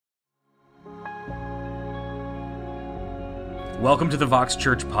Welcome to the Vox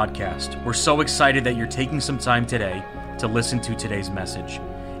Church podcast. We're so excited that you're taking some time today to listen to today's message.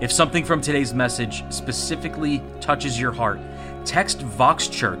 If something from today's message specifically touches your heart, text Vox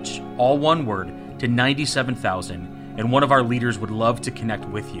Church, all one word, to 97,000, and one of our leaders would love to connect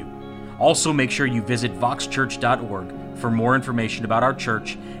with you. Also, make sure you visit voxchurch.org for more information about our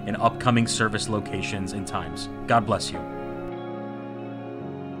church and upcoming service locations and times. God bless you.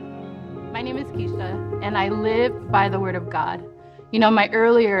 My name is Keisha, and I live by the Word of God. You know, my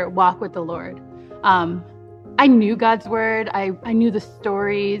earlier walk with the Lord, I knew God's Word, I knew the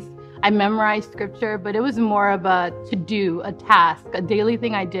stories, I memorized Scripture, but it was more of a to-do, a task, a daily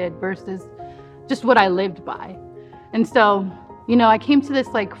thing I did versus just what I lived by. And so, you know, I came to this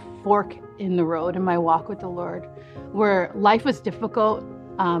like fork in the road in my walk with the Lord, where life was difficult.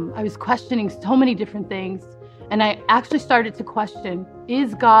 I was questioning so many different things. And I actually started to question,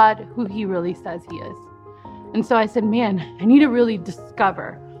 is God who he really says he is? And so I said, man, I need to really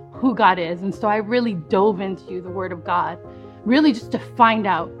discover who God is. And so I really dove into the Word of God, really just to find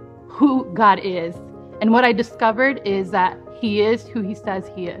out who God is. And what I discovered is that he is who he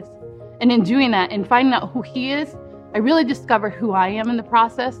says he is. And in doing that and finding out who he is, I really discovered who I am in the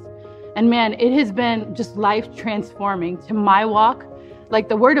process. And man, it has been just life transforming to my walk. Like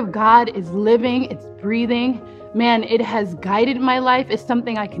the Word of God is living, it's breathing. Man, it has guided my life. It's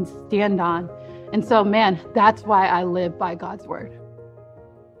something I can stand on. And so, man, that's why I live by God's Word.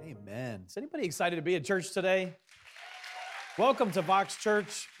 Amen. Is anybody excited to be at church today? Welcome to Vox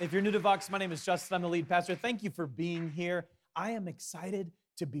Church. If you're new to Vox, my name is Justin. I'm the lead pastor. Thank you for being here. I am excited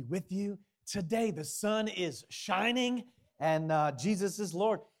to be with you today. The sun is shining and Jesus is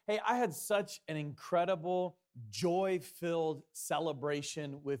Lord. Hey, I had such an incredible, joy-filled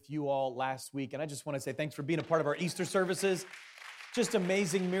celebration with you all last week. And I just want to say thanks for being a part of our Easter services. Just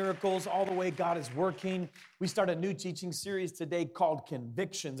amazing miracles, all the way God is working. We start a new teaching series today called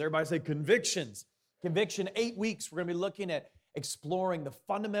Convictions. Everybody say Convictions. Conviction, 8 weeks. We're going to be looking at exploring the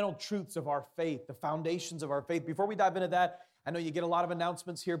fundamental truths of our faith, the foundations of our faith. Before we dive into that, I know you get a lot of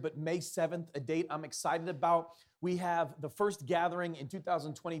announcements here, but May 7th, a date I'm excited about. We have the first gathering in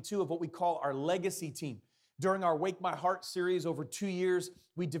 2022 of what we call our legacy team. During our Wake My Heart series over 2 years,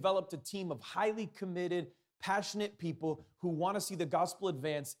 we developed a team of highly committed, passionate people who want to see the gospel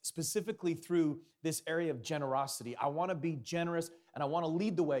advance specifically through this area of generosity. I want to be generous and I want to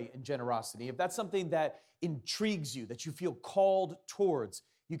lead the way in generosity. If that's something that intrigues you, that you feel called towards,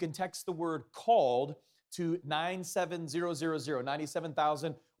 you can text the word called to 97000,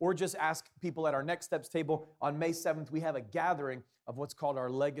 97,000, or just ask people at our Next Steps table on May 7th. We have a gathering of what's called our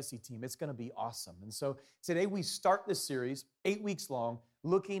legacy team. It's going to be awesome. And so today we start this series, 8 weeks long,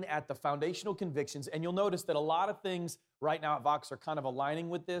 looking at the foundational convictions. And you'll notice that a lot of things right now at Vox are kind of aligning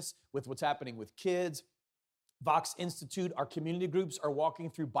with this, with what's happening with kids. Vox Institute, our community groups are walking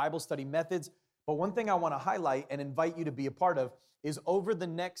through Bible study methods. But one thing I want to highlight and invite you to be a part of is over the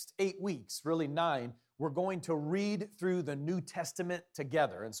next 8 weeks, really 9, we're going to read through the New Testament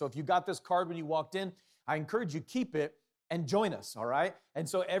together. And so if you got this card when you walked in, I encourage you keep it and join us, all right? And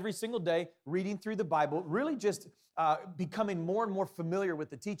so every single day, reading through the Bible, really just becoming more and more familiar with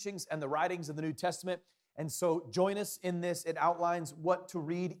the teachings and the writings of the New Testament. And so join us in this. It outlines what to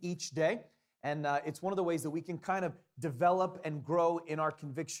read each day. And it's one of the ways that we can kind of develop and grow in our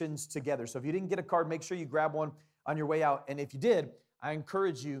convictions together. So if you didn't get a card, make sure you grab one on your way out. And if you did, I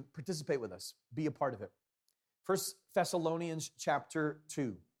encourage you, participate with us. Be a part of it. 1 Thessalonians chapter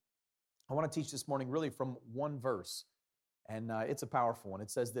 2. I want to teach this morning really from one verse. And it's a powerful one. It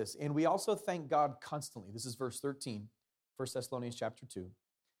says this, and we also thank God constantly. This is verse 13, 1 Thessalonians chapter 2.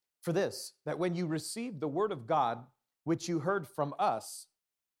 For this, that when you received the word of God, which you heard from us,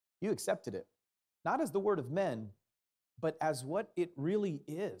 you accepted it. Not as the word of men, but as what it really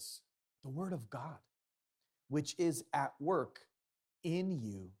is, the word of God, which is at work in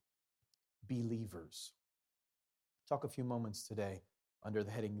you believers. Talk a few moments today under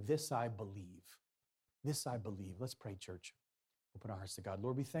the heading, This I Believe. This I believe. Let's pray, church. Open our hearts to God.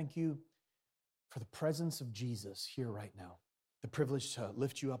 Lord, we thank you for the presence of Jesus here right now, the privilege to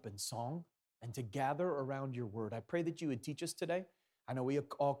lift you up in song and to gather around your word. I pray that you would teach us today. I know we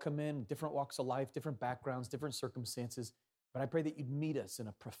all come in different walks of life, different backgrounds, different circumstances, but I pray that you'd meet us in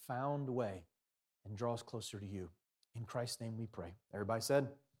a profound way and draw us closer to you. In Christ's name we pray. Everybody said,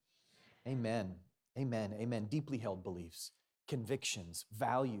 amen, amen, amen. Deeply held beliefs, convictions,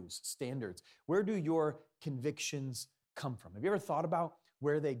 values, standards. Where do your convictions come from? Have you ever thought about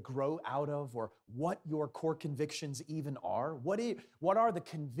where they grow out of or what your core convictions even are? What are the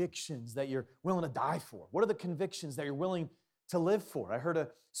convictions that you're willing to die for? What are the convictions that you're willing to live for? I heard a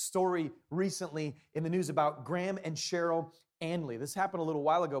story recently in the news about Graham and Cheryl Anley. This happened a little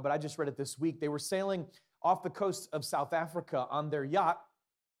while ago, but I just read it this week. They were sailing off the coast of South Africa on their yacht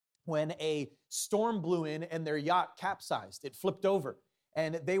when a storm blew in and their yacht capsized. It flipped over.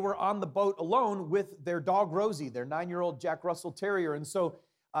 And they were on the boat alone with their dog, Rosie, their 9-year-old Jack Russell Terrier. And so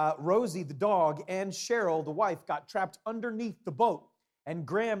Rosie, the dog, and Cheryl, the wife, got trapped underneath the boat. And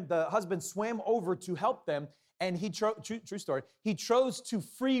Graham, the husband, swam over to help them. And true story, he chose to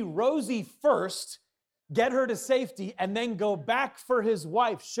free Rosie first, get her to safety, and then go back for his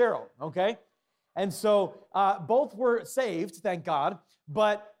wife, Cheryl, okay? And so both were saved, thank God,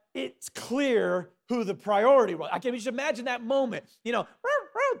 but it's clear who the priority was. I can just imagine that moment,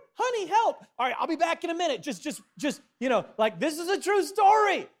 honey, help. All right, I'll be back in a minute. Just, like this is a true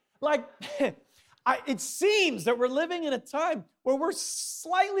story. Like, it seems that we're living in a time where we're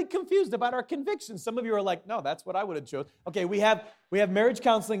slightly confused about our convictions. Some of you are like, no, that's what I would have chosen. Okay, we have marriage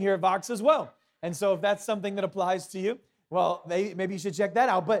counseling here at Vox as well. And so if that's something that applies to you, well, maybe you should check that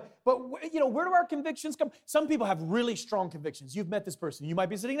out. But where do our convictions come? Some people have really strong convictions. You've met this person. You might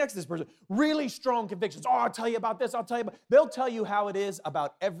be sitting next to this person. Really strong convictions. Oh, I'll tell you about this. They'll tell you how it is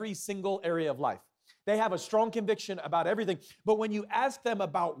about every single area of life. They have a strong conviction about everything. But when you ask them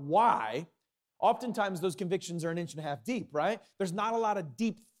about why, oftentimes those convictions are an inch and a half deep, right? There's not a lot of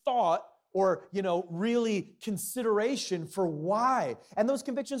deep thought or, really consideration for why. And those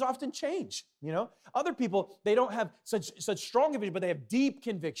convictions often change, Other people, they don't have such strong convictions, but they have deep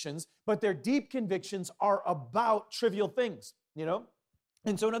convictions, but their deep convictions are about trivial things,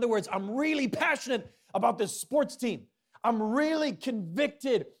 And so in other words, I'm really passionate about this sports team. I'm really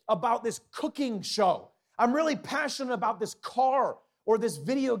convicted about this cooking show. I'm really passionate about this car or this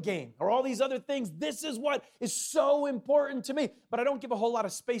video game, or all these other things. This is what is so important to me. But I don't give a whole lot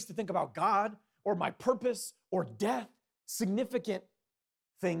of space to think about God, or my purpose, or death, significant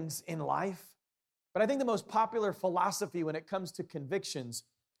things in life. But I think the most popular philosophy when it comes to convictions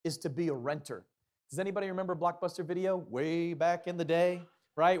is to be a renter. Does anybody remember Blockbuster Video way back in the day,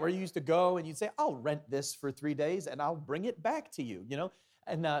 right? Where you used to go and you'd say, I'll rent this for 3 days and I'll bring it back to you,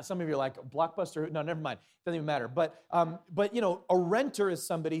 And some of you are like, Blockbuster, no, never mind. Doesn't even matter. But a renter is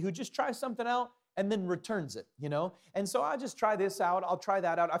somebody who just tries something out and then returns it, And so I'll just try this out. I'll try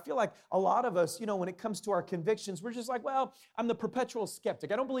that out. I feel like a lot of us, when it comes to our convictions, we're just like, well, I'm the perpetual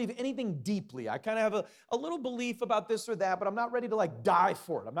skeptic. I don't believe anything deeply. I kind of have a little belief about this or that, but I'm not ready to die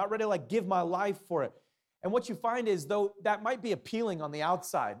for it. I'm not ready to give my life for it. And what you find is, though that might be appealing on the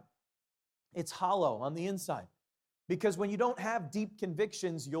outside, it's hollow on the inside. Because when you don't have deep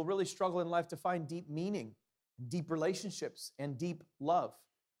convictions, you'll really struggle in life to find deep meaning, deep relationships, and deep love.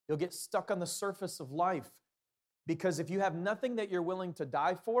 You'll get stuck on the surface of life because if you have nothing that you're willing to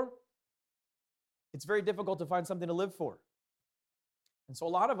die for, it's very difficult to find something to live for. And so a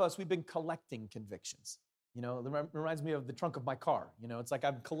lot of us, we've been collecting convictions. It reminds me of the trunk of my car. It's like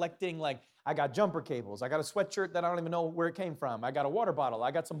I'm collecting, I got jumper cables. I got a sweatshirt that I don't even know where it came from. I got a water bottle.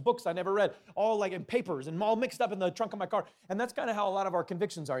 I got some books I never read, all in papers and all mixed up in the trunk of my car. And that's kind of how a lot of our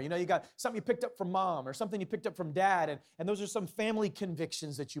convictions are. You got something you picked up from mom or something you picked up from dad. And those are some family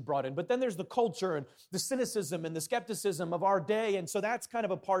convictions that you brought in. But then there's the culture and the cynicism and the skepticism of our day. And so that's kind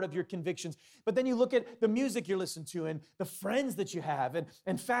of a part of your convictions. But then you look at the music you listen to and the friends that you have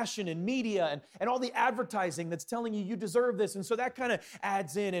and fashion and media and all the advertising that's telling you deserve this. And so that kind of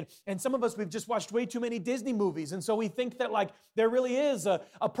adds in. And some of us, we've just watched way too many Disney movies. And so we think that there really is a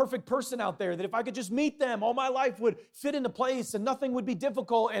perfect person out there, that if I could just meet them, all my life would fit into place and nothing would be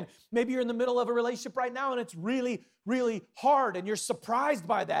difficult. And maybe you're in the middle of a relationship right now and it's really, really hard. And you're surprised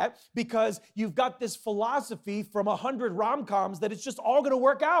by that because you've got this philosophy from 100 rom-coms that it's just all going to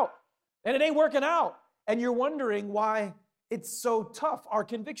work out. And it ain't working out. And you're wondering why it's so tough. Our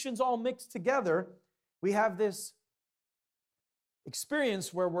convictions all mixed together. We have this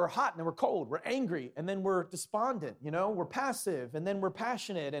experience where we're hot and then we're cold, we're angry, and then we're despondent, we're passive, and then we're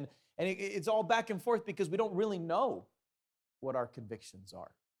passionate, and it's all back and forth because we don't really know what our convictions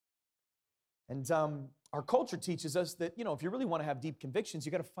are. And our culture teaches us that, if you really want to have deep convictions,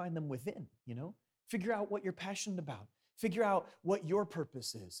 you got to find them within, Figure out what you're passionate about. Figure out what your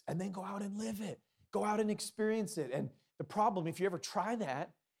purpose is, and then go out and live it. Go out and experience it. And the problem, if you ever try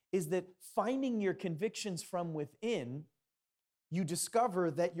that, is that finding your convictions from within, you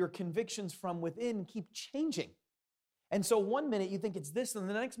discover that your convictions from within keep changing. And so one minute you think it's this, and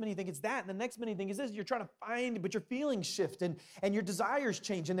the next minute you think it's that, and the next minute you think it's this. You're trying to find, but your feelings shift, and your desires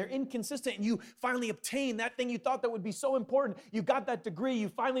change, and they're inconsistent, and you finally obtain that thing you thought that would be so important. You got that degree, you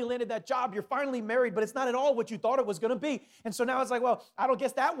finally landed that job, you're finally married, but it's not at all what you thought it was going to be. And so now it's like, well, I don't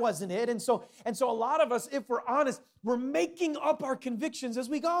guess that wasn't it. And so a lot of us, if we're honest, we're making up our convictions as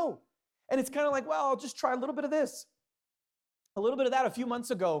we go. And it's kind of like, well, I'll just try a little bit of this. a little bit of that. A few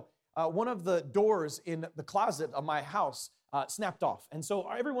months ago, one of the doors in the closet of my house snapped off. And so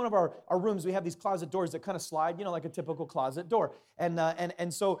every one of our rooms, we have these closet doors that kind of slide, like a typical closet door.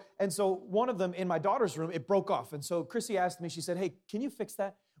 And so one of them in my daughter's room, it broke off. And so Chrissy asked me, she said, "Hey, can you fix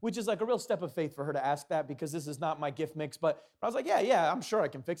that?" Which is like a real step of faith for her to ask that, because this is not my gift mix. But I was like, yeah, I'm sure I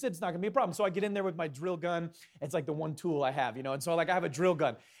can fix it. It's not gonna be a problem. So I get in there with my drill gun. It's like the one tool I have, And so I have a drill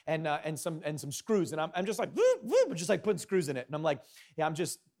gun and some screws, and I'm just like, just like putting screws in it. And I'm like, yeah, I'm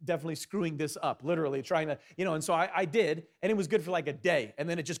just definitely screwing this up, literally trying to, And so I did, and it was good for like a day, and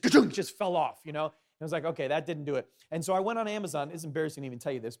then it just fell off, And I was like, okay, that didn't do it. And so I went on Amazon. It's embarrassing to even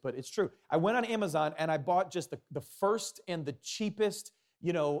tell you this, but it's true. I went on Amazon and I bought just the first and the cheapest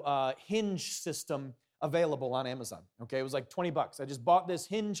hinge system available on Amazon. Okay, it was like $20. I just bought this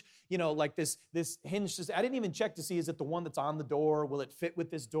hinge, like this hinge system. I didn't even check to see, is it the one that's on the door? Will it fit with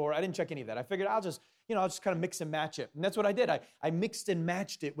this door? I didn't check any of that. I figured I'll just kind of mix and match it. And that's what I did. I mixed and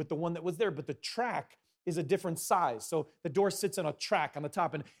matched it with the one that was there, but the track is a different size. So the door sits on a track on the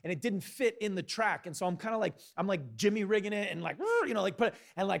top, and it didn't fit in the track. And so I'm kind of like, Jimmy rigging it and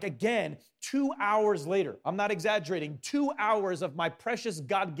again, 2 hours later, I'm not exaggerating, 2 hours of my precious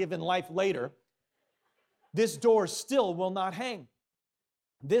God-given life later, this door still will not hang.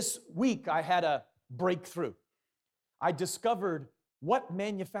 This week, I had a breakthrough. I discovered what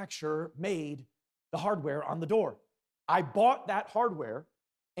manufacturer made the hardware on the door. I bought that hardware,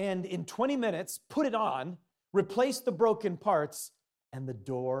 and in 20 minutes, put it on, replaced the broken parts, and the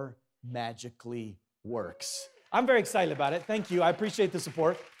door magically works. I'm very excited about it. Thank you. I appreciate the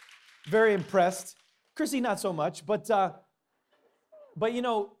support. Very impressed. Chrissy, not so much, but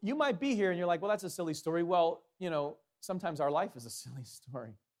you might be here and you're like, well, that's a silly story. Well, sometimes our life is a silly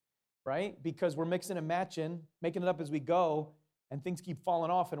story, right? Because we're mixing and matching, making it up as we go, and things keep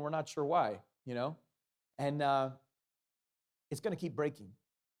falling off and we're not sure why, And it's going to keep breaking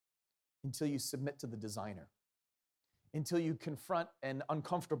until you submit to the designer, until you confront an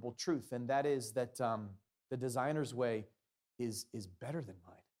uncomfortable truth, and that is that the designer's way is better than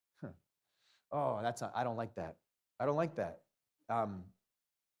mine. Oh, I don't like that. I don't like that.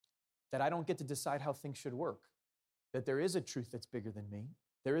 That I don't get to decide how things should work, that there is a truth that's bigger than me,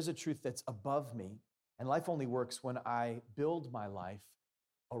 there is a truth that's above me, and life only works when I build my life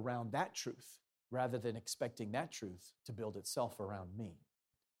around that truth rather than expecting that truth to build itself around me.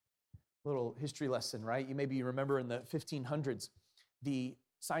 Little history lesson, right? You remember in the 1500s, the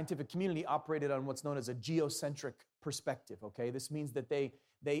scientific community operated on what's known as a geocentric perspective, okay? This means that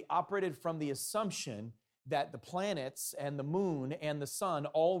they operated from the assumption that the planets and the moon and the sun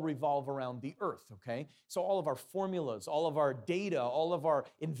all revolve around the earth, okay? So all of our formulas, all of our data, all of our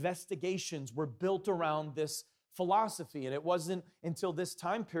investigations were built around this philosophy. And it wasn't until this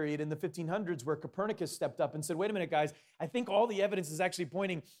time period in the 1500s where Copernicus stepped up and said, wait a minute, guys, I think all the evidence is actually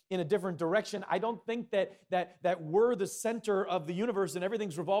pointing in a different direction. I don't think that we're the center of the universe and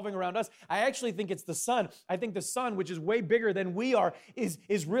everything's revolving around us. I actually think it's the sun. I think the sun, which is way bigger than we are,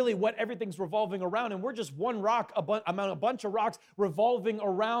 is really what everything's revolving around. And we're just one rock, a bunch of rocks revolving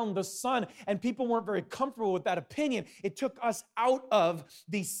around the sun. And people weren't very comfortable with that opinion. It took us out of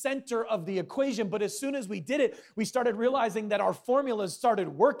the center of the equation. But as soon as we did it, we started realizing that our formulas started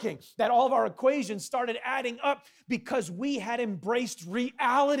working, that all of our equations started adding up because we had embraced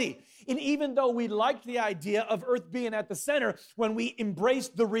reality. And even though we liked the idea of Earth being at the center, when we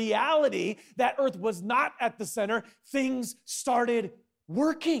embraced the reality that Earth was not at the center, things started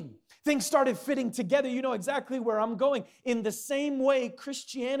working. Things started fitting together. You know exactly where I'm going. In the same way,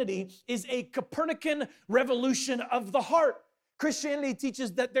 Christianity is a Copernican revolution of the heart. Christianity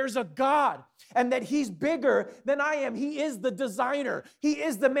teaches that there's a God and that He's bigger than I am. He is the designer. He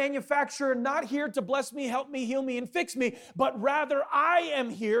is the manufacturer, not here to bless me, help me, heal me, and fix me, but rather I am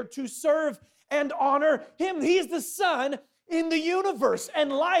here to serve and honor Him. He's the sun in the universe,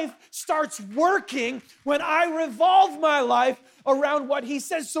 and life starts working when I revolve my life around what He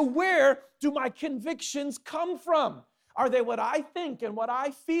says. So where do my convictions come from? Are they what I think and what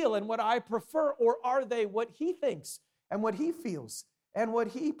I feel and what I prefer, or are they what He thinks and what He feels and what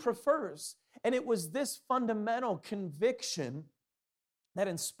He prefers? And it was this fundamental conviction that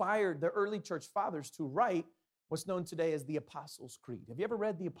inspired the early church fathers to write what's known today as the Apostles' Creed. Have you ever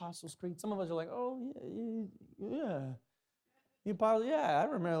read the Apostles' Creed? Some of us are like, oh, yeah. I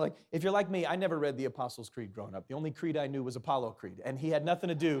remember, like, if you're like me, I never read the Apostles' Creed growing up. The only creed I knew was Apollo Creed, and he had nothing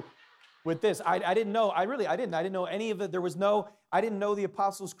to do with this. I didn't know, I didn't know any of it. I didn't know the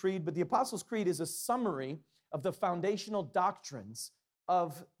Apostles' Creed, but the Apostles' Creed is a summary of the foundational doctrines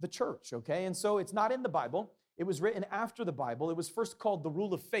of the church, okay? And so it's not in the Bible. It was written after the Bible. It was first called the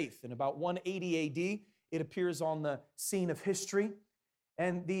Rule of Faith in about 180 AD it appears on the scene of history.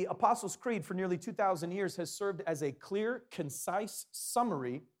 And the Apostles' Creed for nearly 2,000 years has served as a clear, concise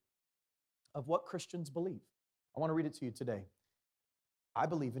summary of what Christians believe. I want to read it to you today. I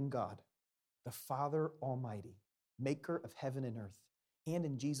believe in God, the Father Almighty, maker of heaven and earth, and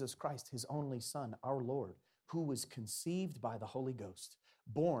in Jesus Christ, his only Son, our Lord, who was conceived by the Holy Ghost,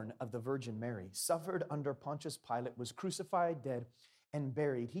 born of the Virgin Mary, suffered under Pontius Pilate, was crucified, dead, and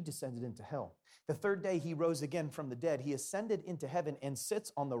buried. He descended into hell. The third day he rose again from the dead. He ascended into heaven and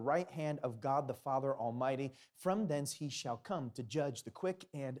sits on the right hand of God the Father Almighty. From thence he shall come to judge the quick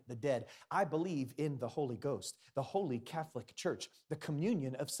and the dead. I believe in the Holy Ghost, the Holy Catholic Church, the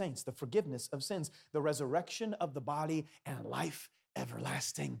communion of saints, the forgiveness of sins, the resurrection of the body, and life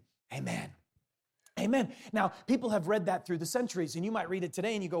everlasting. Amen. Amen. Now, people have read that through the centuries, and you might read it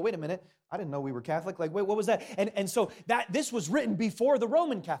today and you go, wait a minute, I didn't know we were Catholic. Like, wait, what was that? And so this was written before the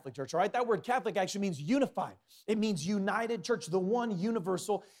Roman Catholic Church, all right? That word Catholic actually means unified. It means united church, the one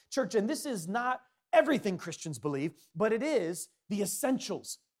universal church. And this is not everything Christians believe, but it is the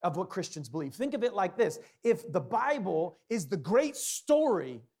essentials of what Christians believe. Think of it like this. If the Bible is the great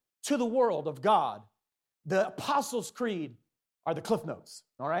story to the world of God, the Apostles' Creed are the Cliff Notes,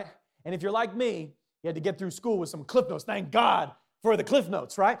 all right? And if you're like me, you had to get through school with some Cliff Notes. Thank God for the Cliff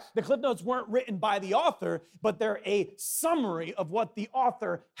Notes, right? The Cliff Notes weren't written by the author, but they're a summary of what the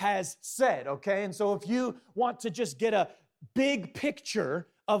author has said, okay? And so if you want to just get a big picture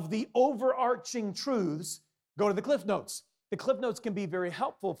of the overarching truths, go to the Cliff Notes. The Cliff Notes can be very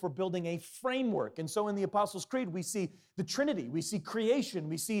helpful for building a framework. And so in the Apostles' Creed, we see the Trinity, we see creation,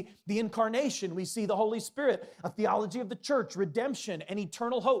 we see the incarnation, we see the Holy Spirit, a theology of the church, redemption, and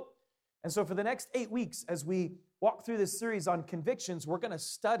eternal hope. And so for the next 8 weeks, as we walk through this series on convictions, we're going to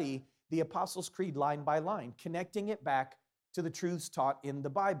study the Apostles' Creed line by line, connecting it back to the truths taught in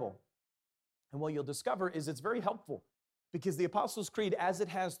the Bible. And what you'll discover is it's very helpful because the Apostles' Creed, as it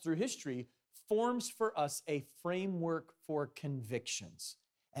has through history, forms for us a framework for convictions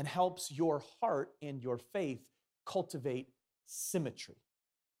and helps your heart and your faith cultivate symmetry.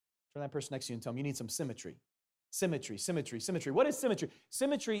 Turn that person next to you and tell them you need some symmetry. Symmetry, symmetry, symmetry. What is symmetry?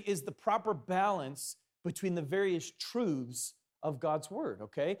 Symmetry is the proper balance between the various truths of God's word,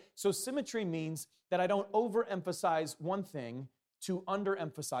 okay? So symmetry means that I don't overemphasize one thing to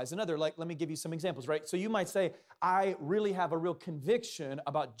underemphasize another. Like, let me give you some examples, right? So you might say, I really have a real conviction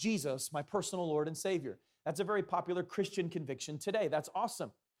about Jesus, my personal Lord and Savior. That's a very popular Christian conviction today. That's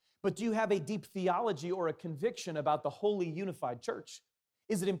awesome. But do you have a deep theology or a conviction about the Holy Unified Church?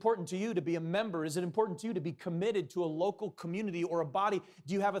 Is it important to you to be a member? Is it important to you to be committed to a local community or a body?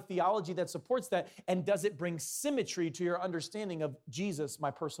 Do you have a theology that supports that? And does it bring symmetry to your understanding of Jesus,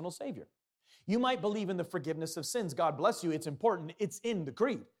 my personal Savior? You might believe in the forgiveness of sins. God bless you. It's important. It's in the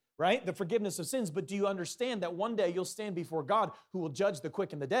creed, right? The forgiveness of sins. But do you understand that one day you'll stand before God who will judge the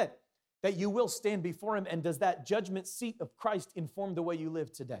quick and the dead? That you will stand before him. And does that judgment seat of Christ inform the way you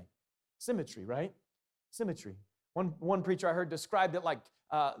live today? Symmetry, right? Symmetry. One preacher I heard described it like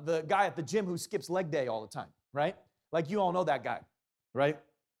the guy at the gym who skips leg day all the time, right? Like you all know that guy, right?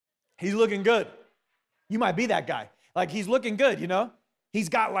 He's looking good. You might be that guy. Like he's looking good, you know? He's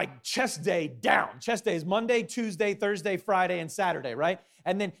got like chest day down. Chest day is Monday, Tuesday, Thursday, Friday, and Saturday, right?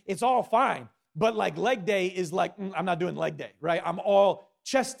 And then it's all fine. But like leg day is like, I'm not doing leg day, right? I'm all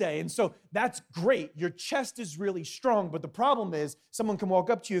chest day. And so that's great. Your chest is really strong. But the problem is someone can walk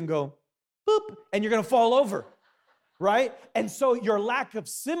up to you and go, boop, and you're going to fall over. Right? And so your lack of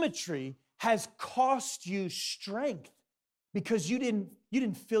symmetry has cost you strength because you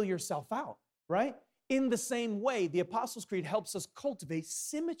didn't fill yourself out, right? In the same way, the Apostles' Creed helps us cultivate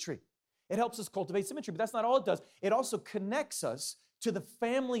symmetry. It helps us cultivate symmetry, but that's not all it does. It also connects us to the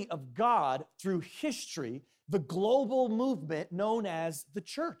family of God through history, the global movement known as the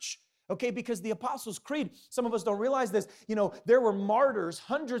church. Okay, because the Apostles' Creed, some of us don't realize this, there were martyrs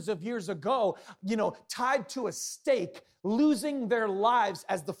hundreds of years ago, tied to a stake, losing their lives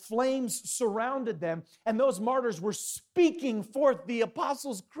as the flames surrounded them. And those martyrs were speaking forth the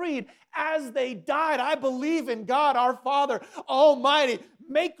Apostles' Creed as they died. I believe in God, our Father Almighty,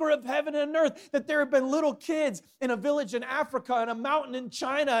 maker of heaven and earth, that there have been little kids in a village in Africa and a mountain in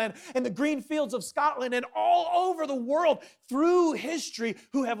China and the green fields of Scotland and all over the world through history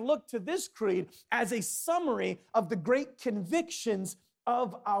who have looked to this creed as a summary of the great convictions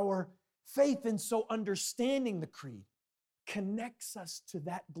of our faith. And so understanding the creed connects us to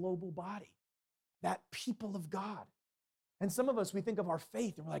that global body, that people of God. And some of us, we think of our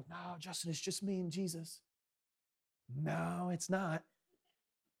faith and we're like, no, Justin, it's just me and Jesus. No, it's not.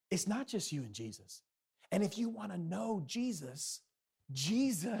 It's not just you and Jesus. And if you want to know Jesus,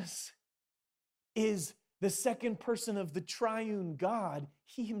 Jesus is the second person of the triune God.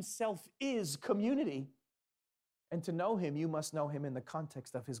 He himself is community. And to know him, you must know him in the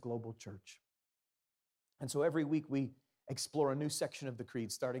context of his global church. And so every week we explore a new section of the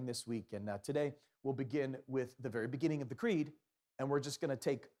creed starting this week. And today we'll begin with the very beginning of the creed. And we're just going to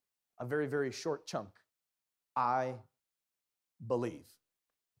take a very, very short chunk. I believe.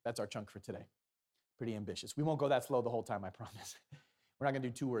 That's our chunk for today. Pretty ambitious. We won't go that slow the whole time, I promise. We're not going to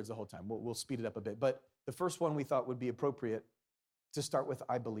do 2 words the whole time. We'll speed it up a bit. But the first one we thought would be appropriate to start with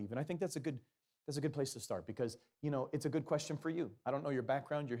I believe. And I think that's a good place to start because, it's a good question for you. I don't know your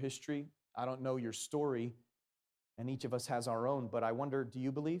background, your history. I don't know your story. And each of us has our own. But I wonder, do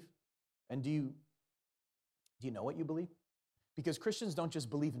you believe? And do you know what you believe? Because Christians don't just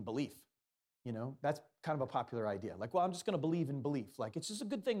believe in belief. That's kind of a popular idea. Like, well, I'm just going to believe in belief. Like, it's just a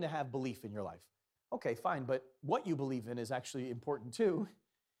good thing to have belief in your life. Okay, fine, but what you believe in is actually important too.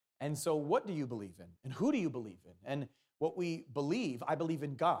 And so what do you believe in? And who do you believe in? And what we believe, I believe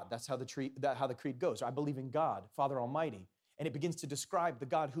in God. That's how the creed goes. I believe in God, Father Almighty. And it begins to describe the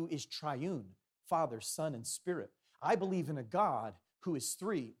God who is triune, Father, Son, and Spirit. I believe in a God who is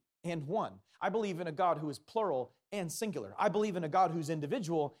 3 and 1. I believe in a God who is plural and singular. I believe in a God who's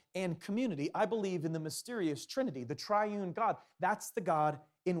individual and community. I believe in the mysterious Trinity, the triune God. That's the God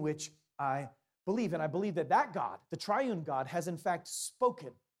in which I believe. And I believe that God, the triune God, has in fact spoken.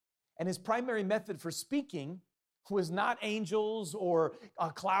 And his primary method for speaking was not angels or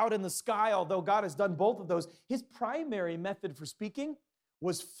a cloud in the sky, although God has done both of those. His primary method for speaking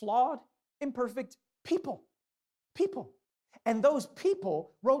was flawed, imperfect people. People. And those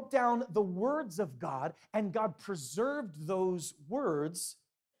people wrote down the words of God, and God preserved those words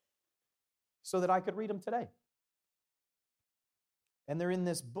so that I could read them today. And they're in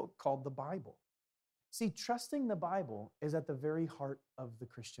this book called the Bible. See, trusting the Bible is at the very heart of the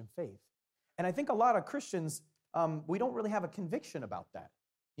Christian faith. And I think a lot of Christians, we don't really have a conviction about that.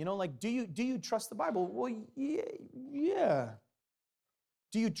 Like, do you trust the Bible? Well, yeah.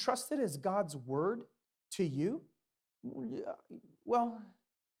 Do you trust it as God's word to you? Well,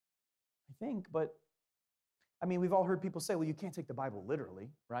 I think, but we've all heard people say, well, you can't take the Bible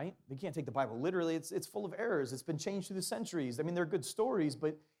literally, right? You can't take the Bible literally. It's full of errors. It's been changed through the centuries. They're good stories,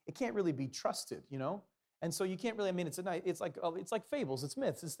 but it can't really be trusted, And so you can't really, it's like fables, it's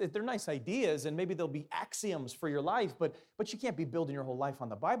myths. They're nice ideas, and maybe they'll be axioms for your life, but you can't be building your whole life on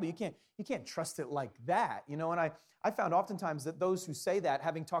the Bible. You can't trust it like that, And I found oftentimes that those who say that,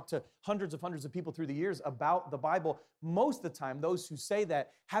 having talked to hundreds of people through the years about the Bible, most of the time, those who say that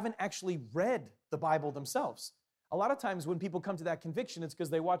haven't actually read the Bible themselves. A lot of times when people come to that conviction, it's because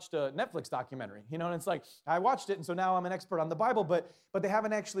they watched a Netflix documentary, and it's like, I watched it, and so now I'm an expert on the Bible, but they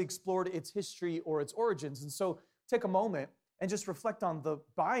haven't actually explored its history or its origins. And so take a moment and just reflect on the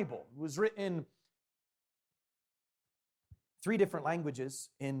Bible. It was written in 3 different languages,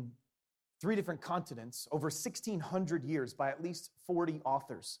 in 3 different continents, over 1,600 years by at least 40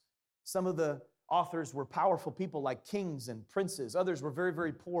 authors. Some of the authors were powerful people like kings and princes. Others were very,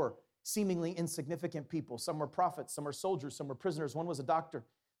 very poor, seemingly insignificant people. Some were prophets, some were soldiers, some were prisoners. One was a doctor.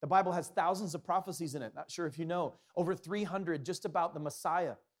 The Bible has thousands of prophecies in it. Not sure if you know. Over 300 just about the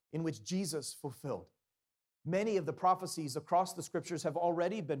Messiah in which Jesus fulfilled. Many of the prophecies across the scriptures have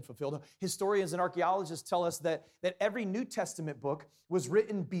already been fulfilled. Historians and archaeologists tell us that every New Testament book was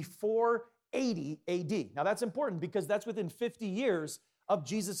written before 80 AD. Now that's important because that's within 50 years of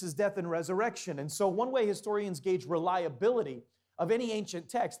Jesus' death and resurrection. And so one way historians gauge reliability of any ancient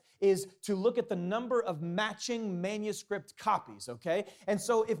text is to look at the number of matching manuscript copies, okay? And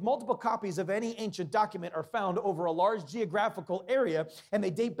so if multiple copies of any ancient document are found over a large geographical area and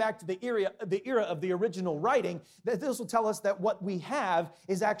they date back to the era of the original writing, this will tell us that what we have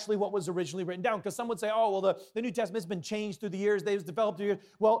is actually what was originally written down. Because some would say, oh, well, the New Testament's been changed through the years, they've developed through the years.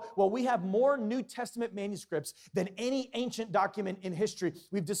 Well, we have more New Testament manuscripts than any ancient document in history.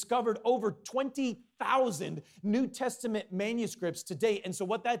 We've discovered over 20,000 New Testament manuscripts to date. And so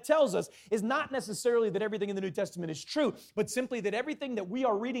what that tells us is not necessarily that everything in the New Testament is true, but simply that everything that we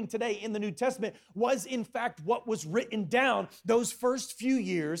are reading today in the New Testament was in fact what was written down those first few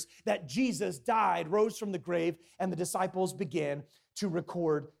years that Jesus died, rose from the grave, and the disciples began to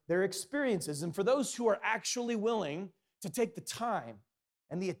record their experiences. And for those who are actually willing to take the time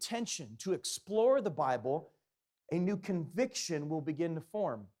and the attention to explore the Bible, a new conviction will begin to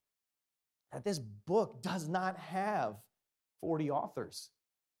form that this book does not have 40 authors.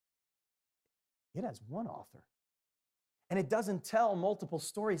 It has one author. And it doesn't tell multiple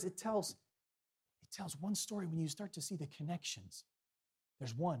stories. It tells one story when you start to see the connections.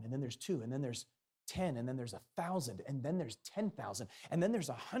 There's one, and then there's two, and then there's 10, and then there's 1,000, and then there's 10,000, and then there's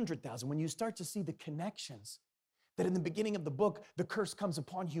 100,000. When you start to see the connections, that in the beginning of the book, the curse comes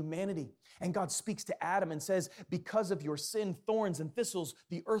upon humanity. And God speaks to Adam and says, because of your sin, thorns and thistles,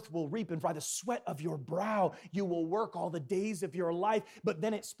 the earth will reap. And by the sweat of your brow, you will work all the days of your life. But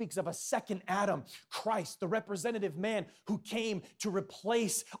then it speaks of a second Adam, Christ, the representative man who came to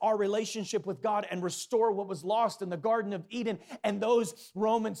replace our relationship with God and restore what was lost in the Garden of Eden. And those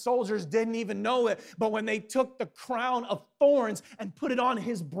Roman soldiers didn't even know it. But when they took the crown of thorns and put it on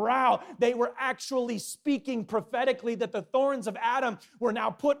his brow, they were actually speaking prophetically that the thorns of Adam were now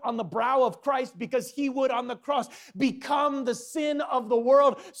put on the brow of Christ, because he would on the cross become the sin of the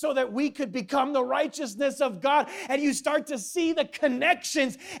world so that we could become the righteousness of God. And you start to see the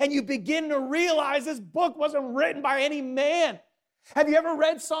connections, and you begin to realize this book wasn't written by any man. Have you ever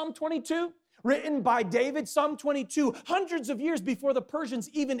read Psalm 22? Written by David, Psalm 22, hundreds of years before the Persians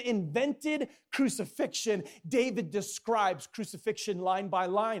even invented crucifixion. David describes crucifixion line by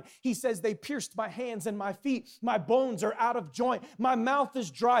line. He says, they pierced my hands and my feet. My bones are out of joint. My mouth is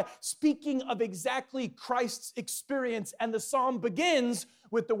dry. Speaking of exactly Christ's experience. And the psalm begins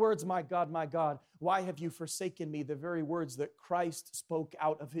with the words, my God, why have you forsaken me? The very words that Christ spoke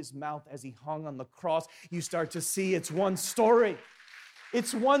out of his mouth as he hung on the cross. You start to see it's one story.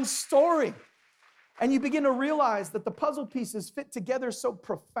 It's one story. And you begin to realize that the puzzle pieces fit together so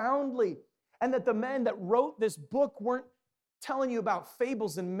profoundly, and that the men that wrote this book weren't telling you about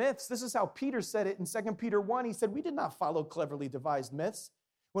fables and myths. This is how Peter said it in 2 Peter 1. He said, we did not follow cleverly devised myths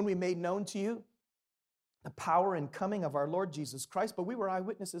when we made known to you the power and coming of our Lord Jesus Christ, but we were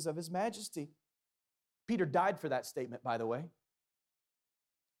eyewitnesses of his majesty. Peter died for that statement, by the way.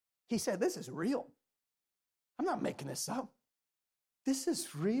 He said, this is real. I'm not making this up. This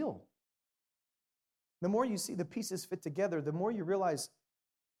is real. The more you see the pieces fit together, the more you realize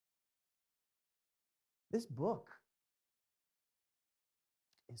this book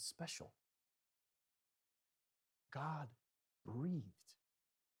is special. God breathed.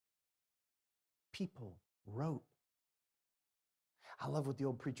 People wrote. I love what the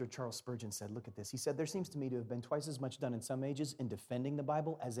old preacher Charles Spurgeon said. Look at this. He said, there seems to me to have been twice as much done in some ages in defending the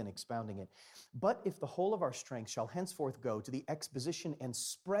Bible as in expounding it. But if the whole of our strength shall henceforth go to the exposition and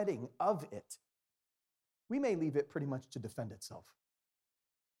spreading of it, we may leave it pretty much to defend itself.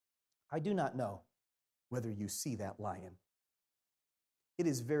 I do not know whether you see that lion. It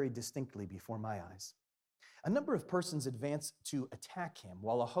is very distinctly before my eyes. A number of persons advance to attack him,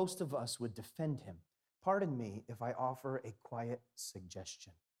 while a host of us would defend him. Pardon me if I offer a quiet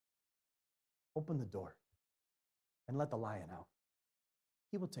suggestion. Open the door and let the lion out.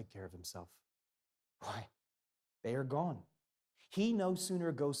 He will take care of himself. Why? They are gone. He no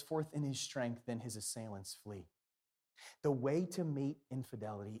sooner goes forth in his strength than his assailants flee. The way to meet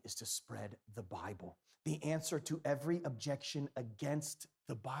infidelity is to spread the Bible. The answer to every objection against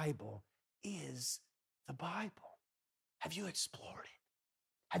the Bible is the Bible. Have you explored it?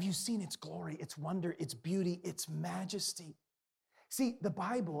 Have you seen its glory, its wonder, its beauty, its majesty? See, the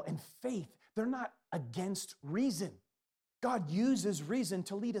Bible and faith, they're not against reason. God uses reason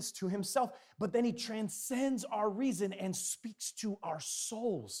to lead us to himself, but then he transcends our reason and speaks to our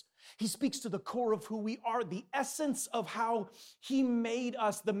souls. He speaks to the core of who we are, the essence of how he made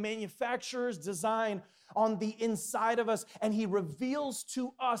us, the manufacturer's design on the inside of us, and he reveals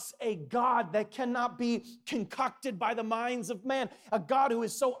to us a God that cannot be concocted by the minds of man, a God who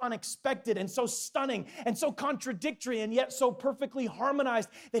is so unexpected and so stunning and so contradictory and yet so perfectly harmonized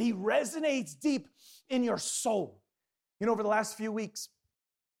that he resonates deep in your soul. You know, over the last few weeks,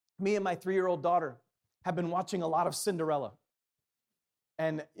 me and my 3-year-old daughter have been watching a lot of Cinderella.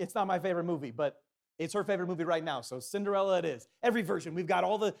 And it's not my favorite movie, but it's her favorite movie right now. So Cinderella it is. Every version. We've got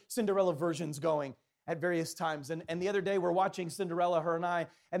all the Cinderella versions going at various times. And the other day we're watching Cinderella, her and I,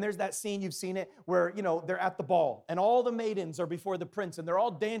 and there's that scene, you've seen it, where, you know, they're at the ball and all the maidens are before the prince and they're all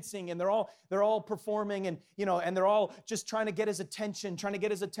dancing and they're all performing and, you know, and they're all just trying to get his attention.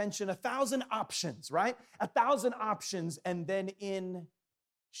 1,000 options, right? 1,000 options. And then in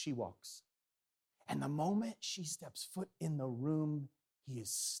she walks. And the moment she steps foot in the room, he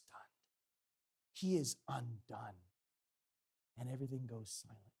is stunned. He is undone. And everything goes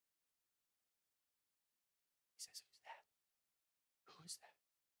silent. He says, who's that? Who is that?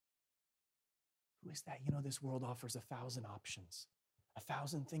 Who is that? You know, this world offers 1,000 options,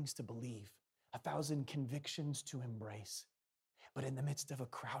 1,000 things to believe, 1,000 convictions to embrace. But in the midst of a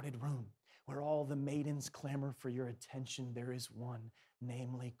crowded room where all the maidens clamor for your attention, there is one,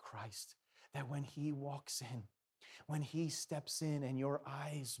 namely Christ, that when he walks in, when he steps in and your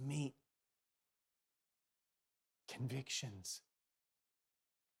eyes meet, convictions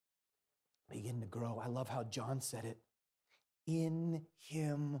begin to grow. I love how John said it. In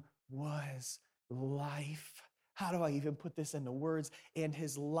him was life. How do I even put this into words? And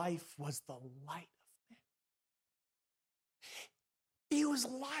his life was the light of men. He was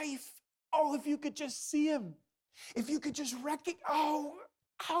life. Oh, if you could just see him. If you could just recognize, oh,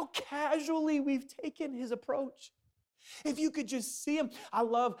 how casually we've taken his approach. If you could just see him. I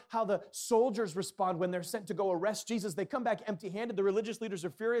love how the soldiers respond when they're sent to go arrest Jesus. They come back empty-handed. The religious leaders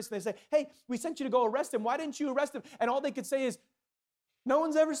are furious. And they say, hey, we sent you to go arrest him. Why didn't you arrest him? And all they could say is, no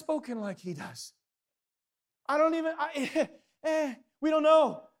one's ever spoken like he does. We don't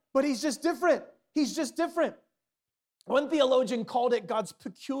know. But he's just different. He's just different. One theologian called it God's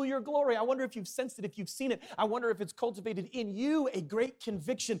peculiar glory. I wonder if you've sensed it, if you've seen it. I wonder if it's cultivated in you a great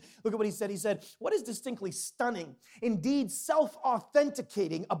conviction. Look at what he said. He said, what is distinctly stunning, indeed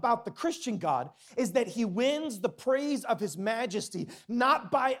self-authenticating about the Christian God is that he wins the praise of his majesty,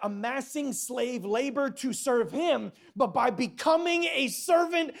 not by amassing slave labor to serve him, but by becoming a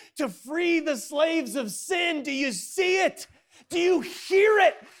servant to free the slaves of sin. Do you see it? Do you hear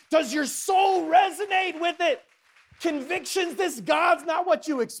it? Does your soul resonate with it? Convictions, this God's not what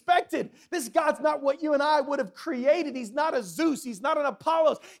you expected. This God's not what you and I would have created. He's not a Zeus. He's not an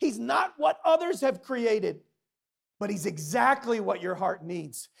Apollos. He's not what others have created. But he's exactly what your heart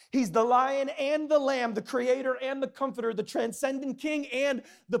needs. He's the lion and the lamb, the creator and the comforter, the transcendent king and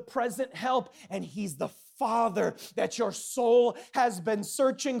the present help. And he's the Father that your soul has been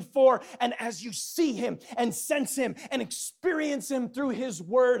searching for. And as you see him and sense him and experience him through his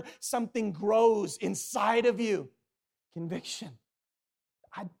word, something grows inside of you. Conviction.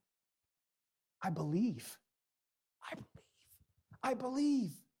 I believe. I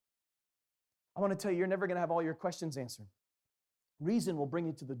believe. I want to tell you, you're never going to have all your questions answered. Reason will bring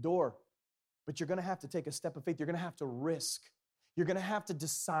you to the door, but you're going to have to take a step of faith. You're going to have to risk. You're going to have to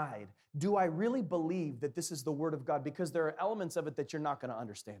decide, do I really believe that this is the word of God? Because there are elements of it that you're not going to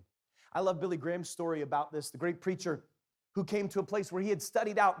understand. I love Billy Graham's story about this, the great preacher who came to a place where he had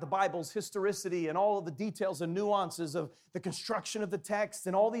studied out the Bible's historicity and all of the details and nuances of the construction of the text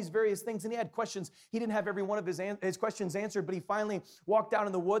and all these various things. And he had questions. He didn't have every one of his questions answered, but he finally walked out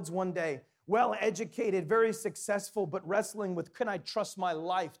in the woods one day, well-educated, very successful, but wrestling with, can I trust my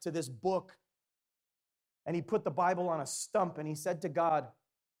life to this book? And he put the Bible on a stump and he said to God,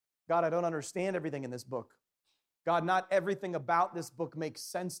 God, I don't understand everything in this book. God, not everything about this book makes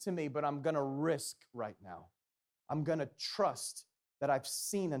sense to me, but I'm going to risk right now. I'm going to trust that I've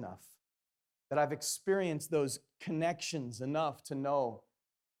seen enough, that I've experienced those connections enough to know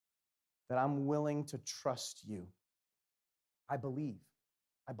that I'm willing to trust you. I believe.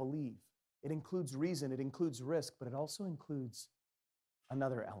 I believe. It includes reason, it includes risk, but it also includes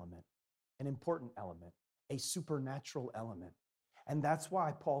another element, an important element, a supernatural element. And that's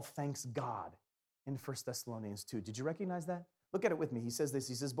why Paul thanks God in 1 Thessalonians 2. Did you recognize that? Look at it with me. He says this.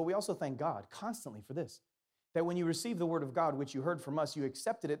 He says, but we also thank God constantly for this, that when you received the word of God, which you heard from us, you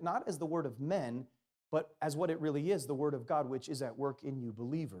accepted it not as the word of men, but as what it really is, the word of God, which is at work in you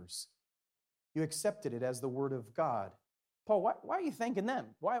believers. You accepted it as the word of God. Paul, why are you thanking them?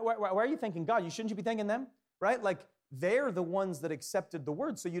 Why are you thanking God? Shouldn't you be thanking them? Right? Like they're the ones that accepted the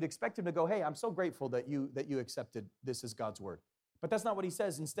word. So you'd expect him to go, hey, I'm so grateful that you accepted this as God's word. But that's not what he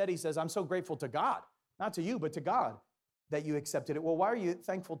says. Instead, he says, I'm so grateful to God, not to you, but to God that you accepted it. Well, why are you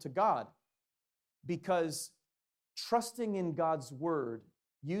thankful to God? Because trusting in God's word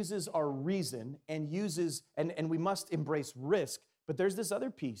uses our reason and we must embrace risk. But there's this other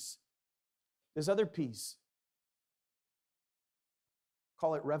piece. This other piece.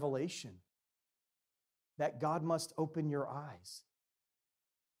 Call it revelation. That God must open your eyes.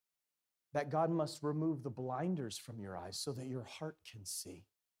 That God must remove the blinders from your eyes so that your heart can see.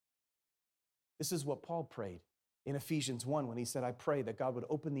 This is what Paul prayed in Ephesians 1 when he said, I pray that God would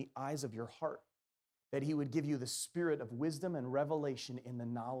open the eyes of your heart, that he would give you the spirit of wisdom and revelation in the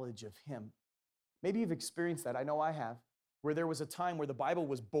knowledge of him. Maybe you've experienced that. I know I have, where there was a time where the Bible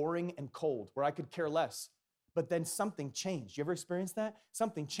was boring and cold, where I could care less. But then something changed. You ever experienced that?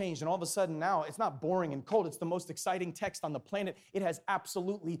 Something changed, and all of a sudden now it's not boring and cold. It's the most exciting text on the planet. It has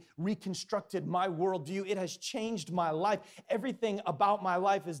absolutely reconstructed my worldview. It has changed my life. Everything about my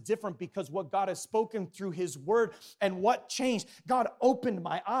life is different because what God has spoken through his word. And what changed? God opened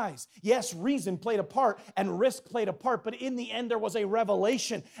my eyes. Yes, reason played a part and risk played a part, but in the end there was a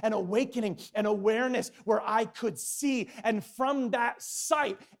revelation, an awakening, an awareness where I could see. And from that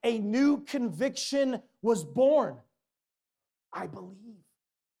sight, a new conviction was born. I believe.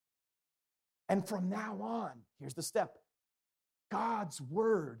 And from now on, here's the step. God's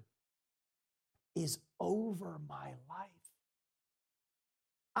word is over my life.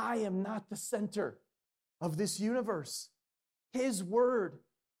 I am not the center of this universe. His word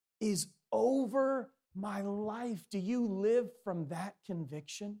is over my life. Do you live from that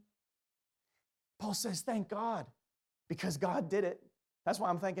conviction? Paul says, thank God, because God did it. That's why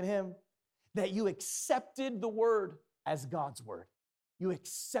I'm thanking him, that you accepted the word as God's word. You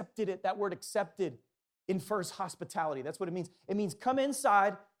accepted it. That word accepted infers hospitality. That's what it means. It means come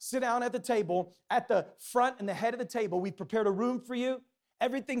inside, sit down at the table, at the front and the head of the table. We've prepared a room for you.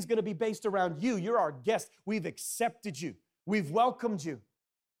 Everything's going to be based around you. You're our guest. We've accepted you. We've welcomed you.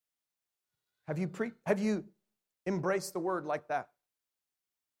 Have you embraced the word like that?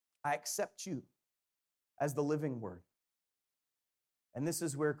 I accept you as the living word. And this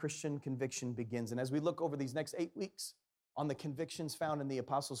is where Christian conviction begins. And as we look over these next 8 weeks on the convictions found in the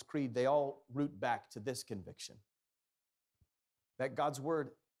Apostles' Creed, they all root back to this conviction, that God's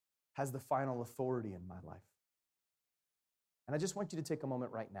word has the final authority in my life. And I just want you to take a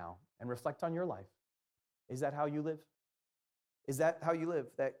moment right now and reflect on your life. Is that how you live? Is that how you live?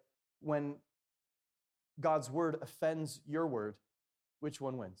 That when God's word offends your word, which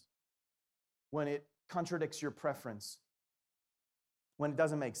one wins? When it contradicts your preference, when it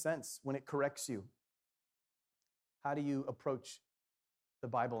doesn't make sense, when it corrects you, how do you approach the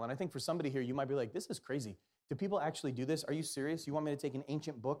Bible? And I think for somebody here, you might be like, this is crazy. Do people actually do this? Are you serious? You want me to take an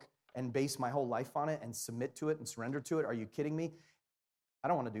ancient book and base my whole life on it and submit to it and surrender to it? Are you kidding me? I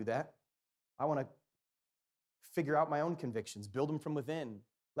don't want to do that. I want to figure out my own convictions, build them from within,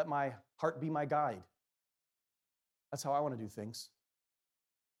 let my heart be my guide. That's how I want to do things.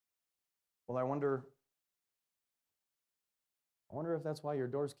 Well, I wonder if that's why your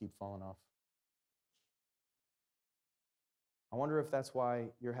doors keep falling off. I wonder if that's why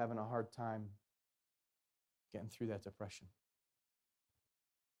you're having a hard time getting through that depression,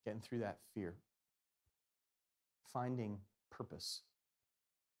 getting through that fear, finding purpose.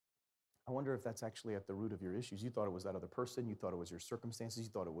 I wonder if that's actually at the root of your issues. You thought it was that other person. You thought it was your circumstances. You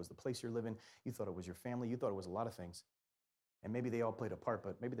thought it was the place you're living. You thought it was your family. You thought it was a lot of things. And maybe they all played a part,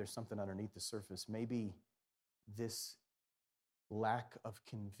 but maybe there's something underneath the surface. Maybe this lack of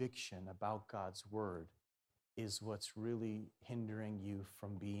conviction about God's word is what's really hindering you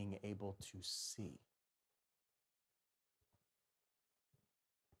from being able to see.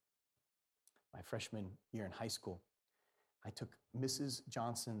 My freshman year in high school, I took Mrs.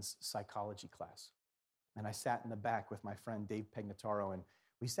 Johnson's psychology class. And I sat in the back with my friend Dave Pegnataro, and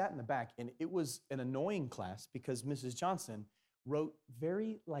we sat in the back, and it was an annoying class because Mrs. Johnson wrote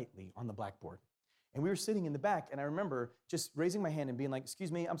very lightly on the blackboard. And we were sitting in the back, and I remember just raising my hand and being like,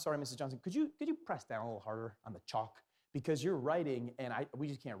 excuse me, I'm sorry, Mrs. Johnson, could you press down a little harder on the chalk? Because you're writing, and we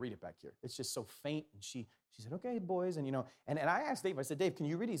just can't read it back here. It's just so faint. And she said, okay, boys, and and I asked Dave, I said, Dave, can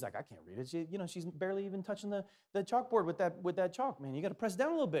you read it? He's like, I can't read it. She's barely even touching the chalkboard with that chalk, man. You got to press down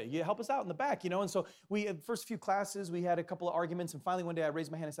a little bit. You help us out in the back, And so the first few classes, we had a couple of arguments, and finally one day I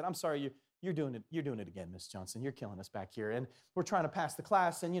raised my hand and said, I'm sorry, you're doing it again, Miss Johnson. You're killing us back here, and we're trying to pass the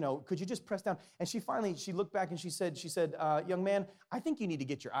class, and could you just press down? And she looked back and she said, young man, I think you need to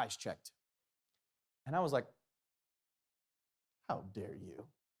get your eyes checked. And I was like, how dare you?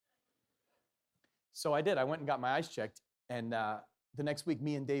 So I did. I went and got my eyes checked, and the next week,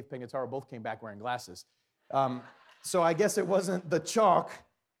 me and Dave Pegnataro both came back wearing glasses. So I guess it wasn't the chalk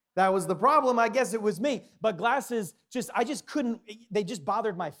that was the problem. I guess it was me. But glasses, I just couldn't, they just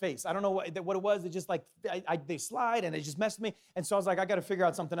bothered my face. I don't know what it was. It just they slide and it just messed with me. And so I was like, I got to figure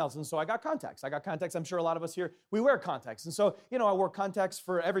out something else. And so I got contacts. I'm sure a lot of us here, we wear contacts. And so, I wore contacts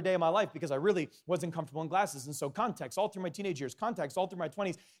for every day of my life because I really wasn't comfortable in glasses. And so contacts all through my teenage years, contacts all through my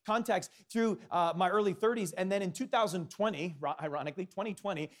 20s, contacts through my early 30s. And then in 2020, ironically,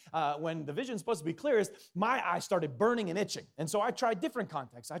 2020, when the vision's supposed to be clearest, my eyes started burning and itching. And so I tried different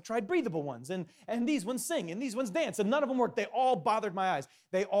contacts. I tried breathable ones, and these ones sing, and these ones dance, and none of them worked. They all bothered my eyes.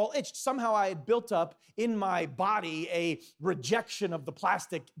 They all itched. Somehow I had built up in my body a rejection of the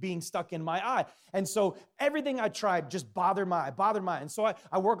plastic being stuck in my eye. And so everything I tried just bothered my eye. And so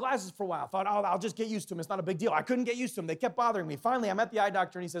I wore glasses for a while. Thought, I'll just get used to them. It's not a big deal. I couldn't get used to them. They kept bothering me. Finally, I'm at the eye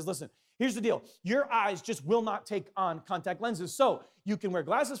doctor, and he says, listen, here's the deal. Your eyes just will not take on contact lenses. So you can wear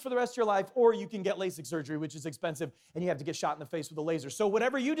glasses for the rest of your life, or you can get LASIK surgery, which is expensive, and you have to get shot in the face with a laser. So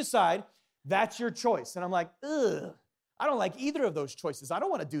whatever you decide, that's your choice. And I'm like, ugh, I don't like either of those choices. I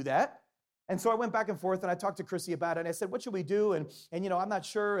don't want to do that. And so I went back and forth, and I talked to Chrissy about it, and I said, what should we do? And I'm not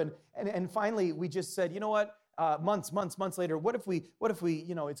sure. And finally, we just said, you know what? Months later, what if we,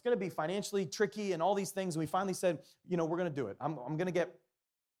 it's going to be financially tricky and all these things. And we finally said, we're going to do it. I'm going to get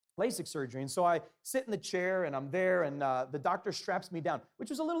LASIK surgery. And so I sit in the chair, and I'm there, and the doctor straps me down, which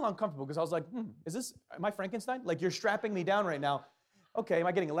was a little uncomfortable because I was like, am I Frankenstein? Like, you're strapping me down right now. okay, am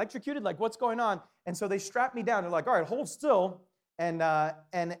I getting electrocuted? Like, what's going on? And so they strap me down. They're like, all right, hold still. And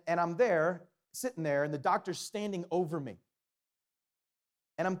I'm there, sitting there, and the doctor's standing over me.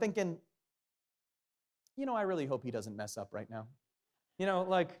 And I'm thinking, I really hope he doesn't mess up right now.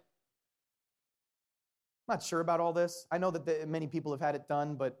 Like, I'm not sure about all this. I know that many people have had it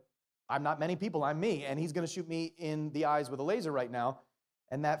done, but I'm not many people. I'm me. And he's going to shoot me in the eyes with a laser right now.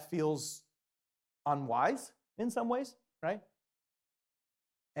 And that feels unwise in some ways, right?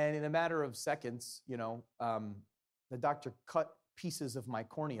 And in a matter of seconds, the doctor cut pieces of my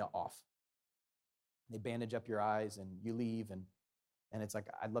cornea off. They bandage up your eyes and you leave. And it's like,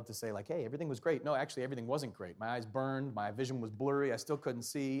 I'd love to say like, hey, everything was great. No, actually, everything wasn't great. My eyes burned. My vision was blurry. I still couldn't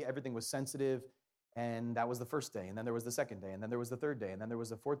see. Everything was sensitive. And that was the first day. And then there was the second day. And then there was the third day. And then there was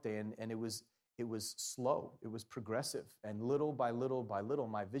the fourth day. And it was slow. It was progressive. And little by little by little,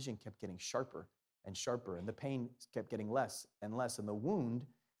 my vision kept getting sharper and sharper. And the pain kept getting less and less. And the wound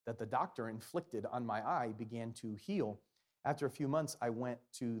that the doctor inflicted on my eye began to heal. After a few months, I went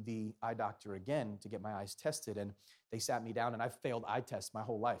to the eye doctor again to get my eyes tested, and they sat me down, and I've failed eye tests my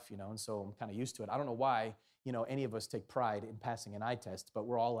whole life, and so I'm kind of used to it. I don't know why, any of us take pride in passing an eye test, but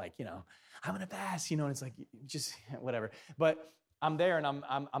we're all like, I'm gonna pass, and it's like, just whatever. But I'm there, and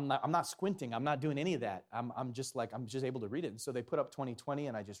I'm not squinting. I'm not doing any of that. I'm just able to read it. And so they put up 20/20,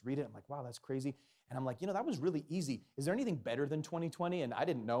 and I just read it. I'm like, wow, that's crazy. And I'm like, that was really easy. Is there anything better than 20/20? And I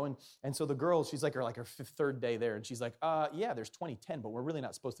didn't know. And so the girl, she's like her third day there, and she's like, yeah, there's 20/10, but we're really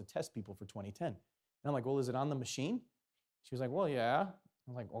not supposed to test people for 20/10. And I'm like, well, is it on the machine? She was like, well, yeah.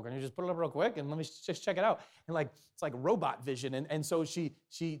 I'm like, well, can you just put it up real quick and let me just check it out? And it's like robot vision. And so she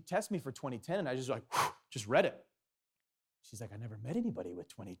tests me for 20/10, and I just read it. She's like, I never met anybody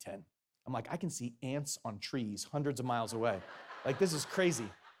with 20/10. I'm like, I can see ants on trees hundreds of miles away. Like, this is crazy.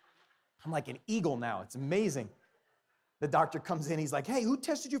 I'm like an eagle now. It's amazing. The doctor comes in. He's like, hey, who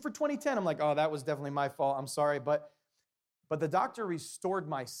tested you for 20/10? I'm like, oh, that was definitely my fault. I'm sorry. But the doctor restored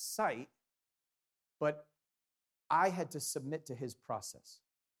my sight, but I had to submit to his process,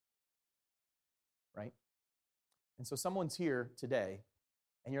 right? And so someone's here today,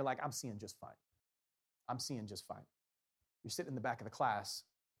 and you're like, I'm seeing just fine. I'm seeing just fine. You're sitting in the back of the class.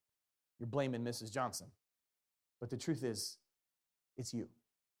 You're blaming Mrs. Johnson. But the truth is, it's you.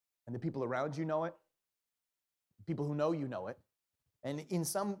 And the people around you know it. People who know you know it. And in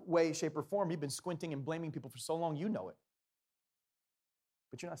some way, shape, or form, you've been squinting and blaming people for so long, you know it.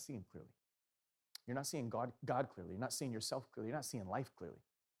 But you're not seeing clearly. You're not seeing God clearly. You're not seeing yourself clearly. You're not seeing life clearly.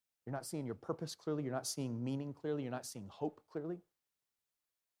 You're not seeing your purpose clearly. You're not seeing meaning clearly. You're not seeing hope clearly.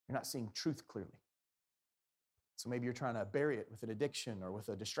 You're not seeing truth clearly. So maybe you're trying to bury it with an addiction or with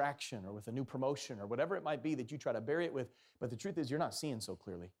a distraction or with a new promotion or whatever it might be that you try to bury it with. But the truth is, you're not seeing so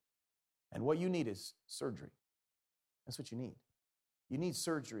clearly. And what you need is surgery. That's what you need. You need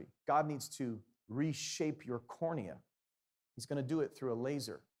surgery. God needs to reshape your cornea. He's going to do it through a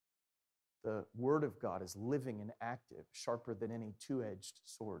laser. The Word of God is living and active, sharper than any two-edged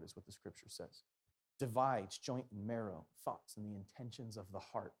sword, is what the Scripture says. Divides joint and marrow, thoughts and the intentions of the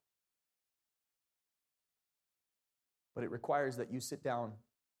heart. But it requires that you sit down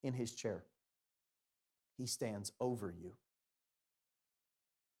in his chair. He stands over you.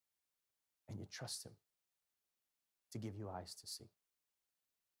 And you trust him to give you eyes to see.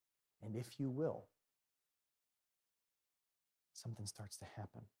 And if you will, something starts to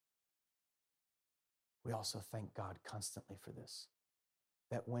happen. We also thank God constantly for this,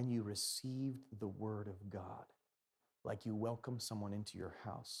 that when you received the word of God, like you welcome someone into your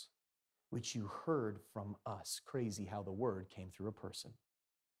house, which you heard from us, crazy how the word came through a person,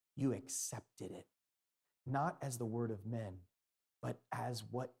 you accepted it, not as the word of men, but as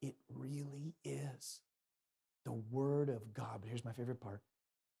what it really is, the word of God. But here's my favorite part,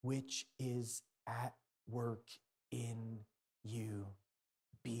 which is at work in you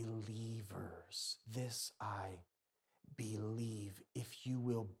believers. This I believe. If you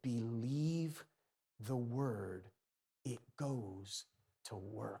will believe the word, it goes to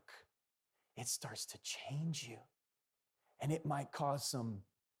work. It starts to change you. And it might cause some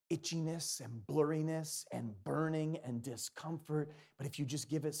itchiness and blurriness and burning and discomfort. But if you just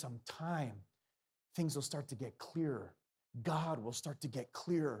give it some time, things will start to get clearer. God will start to get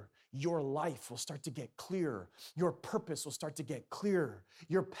clearer. your life will start to get clearer. Your purpose will start to get clearer.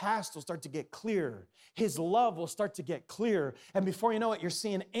 Your past will start to get clearer. His love will start to get clearer. And before you know it, you're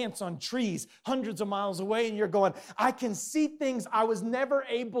seeing ants on trees hundreds of miles away, and you're going, I can see things I was never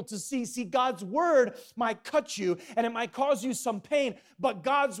able to see. See, God's word might cut you, and it might cause you some pain, but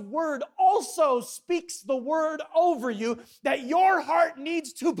God's word also speaks the word over you that your heart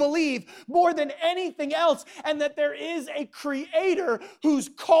needs to believe more than anything else, and that there is a creator who's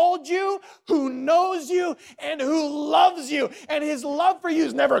called you, who knows you, and who loves you. And his love for you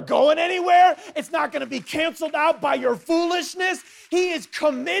is never going anywhere. It's not going to be canceled out by your foolishness. He is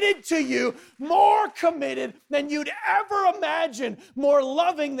committed to you, more committed than you'd ever imagine, more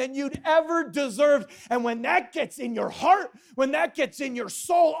loving than you'd ever deserved. And when that gets in your heart, when that gets in your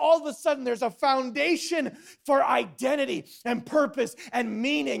soul, all of a sudden there's a foundation for identity and purpose and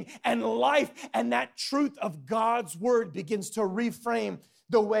meaning and life. And that truth of God's word begins to reframe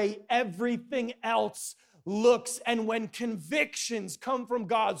the way everything else looks. And when convictions come from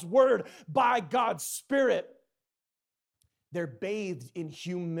God's word by God's Spirit, they're bathed in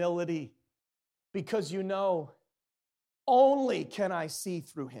humility, because you know, only can I see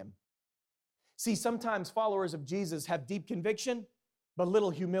through him. See, sometimes followers of Jesus have deep conviction, but little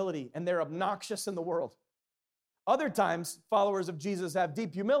humility, and they're obnoxious in the world. Other times, followers of Jesus have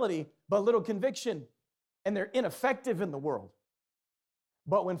deep humility, but little conviction, and they're ineffective in the world.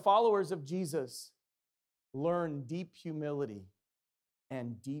 But when followers of Jesus learn deep humility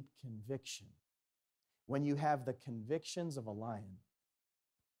and deep conviction, when you have the convictions of a lion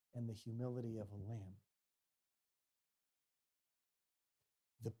and the humility of a lamb,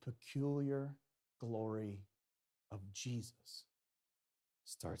 the peculiar glory of Jesus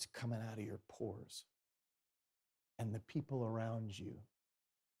starts coming out of your pores, and the people around you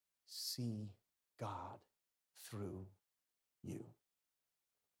see God through you.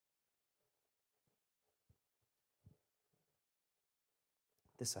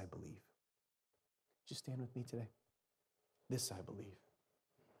 This I believe. Just stand with me today. This I believe.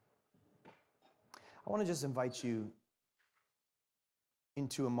 I want to just invite you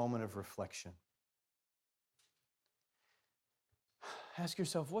into a moment of reflection. Ask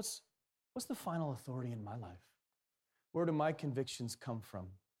yourself, what's the final authority in my life? Where do my convictions come from?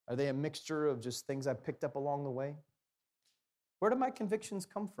 Are they a mixture of just things I picked up along the way? Where do my convictions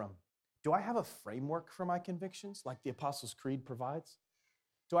come from? Do I have a framework for my convictions, like the Apostles' Creed provides?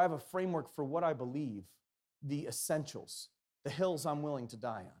 Do I have a framework for what I believe, the essentials, the hills I'm willing to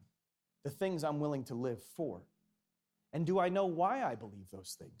die on, the things I'm willing to live for? And do I know why I believe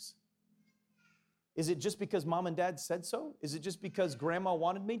those things? Is it just because mom and dad said so? Is it just because grandma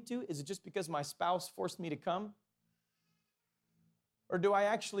wanted me to? Is it just because my spouse forced me to come? Or do I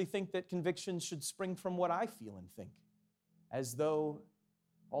actually think that convictions should spring from what I feel and think, as though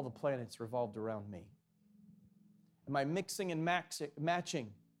all the planets revolved around me? Am I mixing and matching,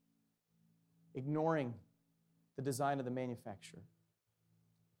 ignoring the design of the manufacturer?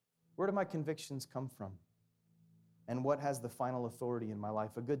 Where do my convictions come from? And what has the final authority in my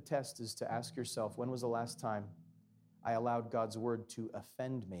life? A good test is to ask yourself, when was the last time I allowed God's word to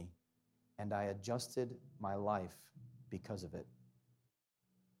offend me and I adjusted my life because of it?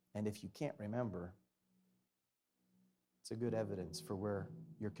 And if you can't remember, it's a good evidence for where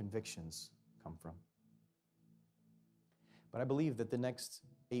your convictions come from. But I believe that the next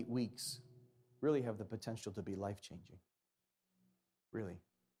 8 weeks really have the potential to be life-changing. Really.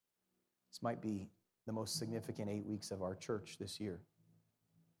 This might be the most significant 8 weeks of our church this year.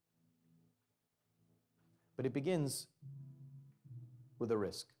 But it begins with a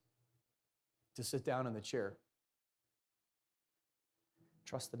risk. To sit down in the chair.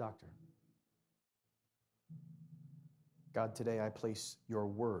 Trust the doctor. God, today I place your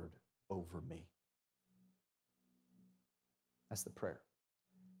word over me. That's the prayer.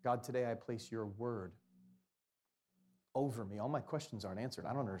 God, today I place your word over me. All my questions aren't answered.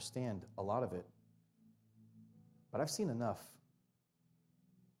 I don't understand a lot of it. But I've seen enough.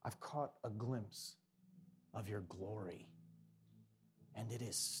 I've caught a glimpse of your glory, and it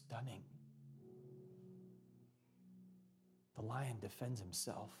is stunning. The lion defends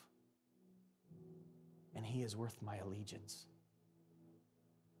himself, and he is worth my allegiance.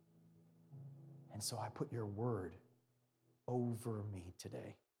 And so I put your word over me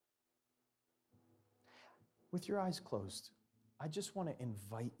today. With your eyes closed, I just want to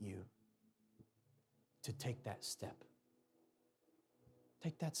invite you to take that step.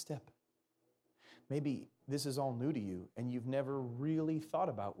 Take that step. Maybe this is all new to you and you've never really thought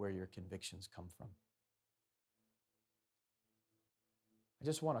about where your convictions come from. I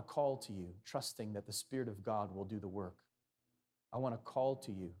just want to call to you, trusting that the Spirit of God will do the work. I want to call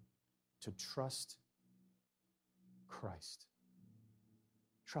to you, to trust Christ.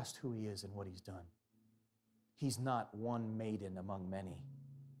 Trust who he is and what he's done. He's not one maiden among many.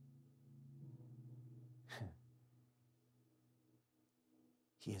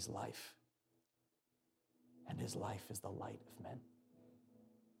 He is life, and his life is the light of men.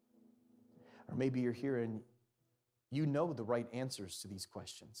 Or maybe you're here and you know the right answers to these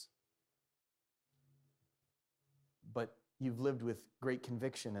questions, but you've lived with great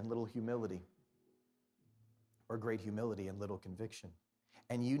conviction and little humility, or great humility and little conviction,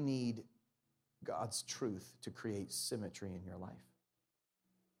 and you need God's truth to create symmetry in your life.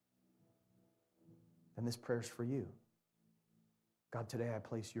 Then this prayer's for you. God, today I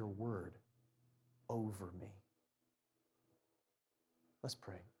place your word over me. Let's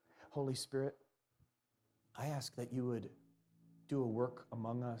pray. Holy Spirit, I ask that you would do a work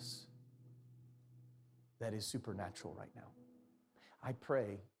among us that is supernatural right now. I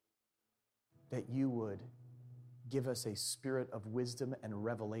pray that you would give us a spirit of wisdom and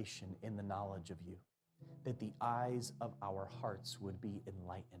revelation in the knowledge of you, that the eyes of our hearts would be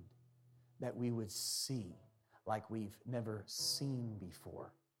enlightened, that we would see like we've never seen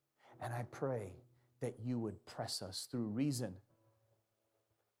before. And I pray that you would press us through reason,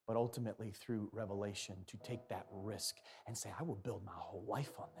 but ultimately through revelation, to take that risk and say, I will build my whole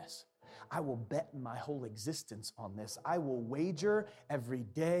life on this. I will bet my whole existence on this. I will wager every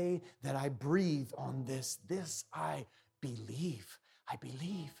day that I breathe on this. This I believe. I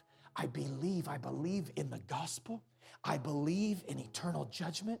believe. I believe. I believe in the gospel. I believe in eternal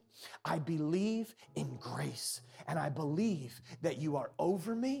judgment. I believe in grace. And I believe that you are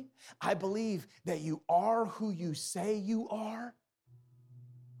over me. I believe that you are who you say you are.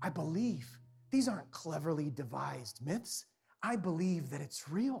 I believe. These aren't cleverly devised myths. I believe that it's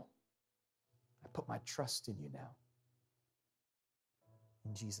real. I put my trust in you now.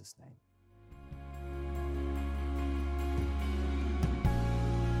 In Jesus' name.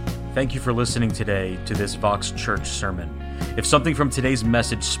 Thank you for listening today to this Vox Church sermon. If something from today's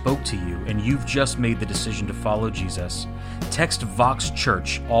message spoke to you and you've just made the decision to follow Jesus, text Vox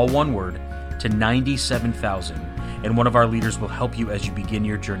Church, all one word, to 97,000, and one of our leaders will help you as you begin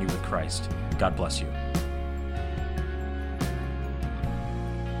your journey with Christ. God bless you.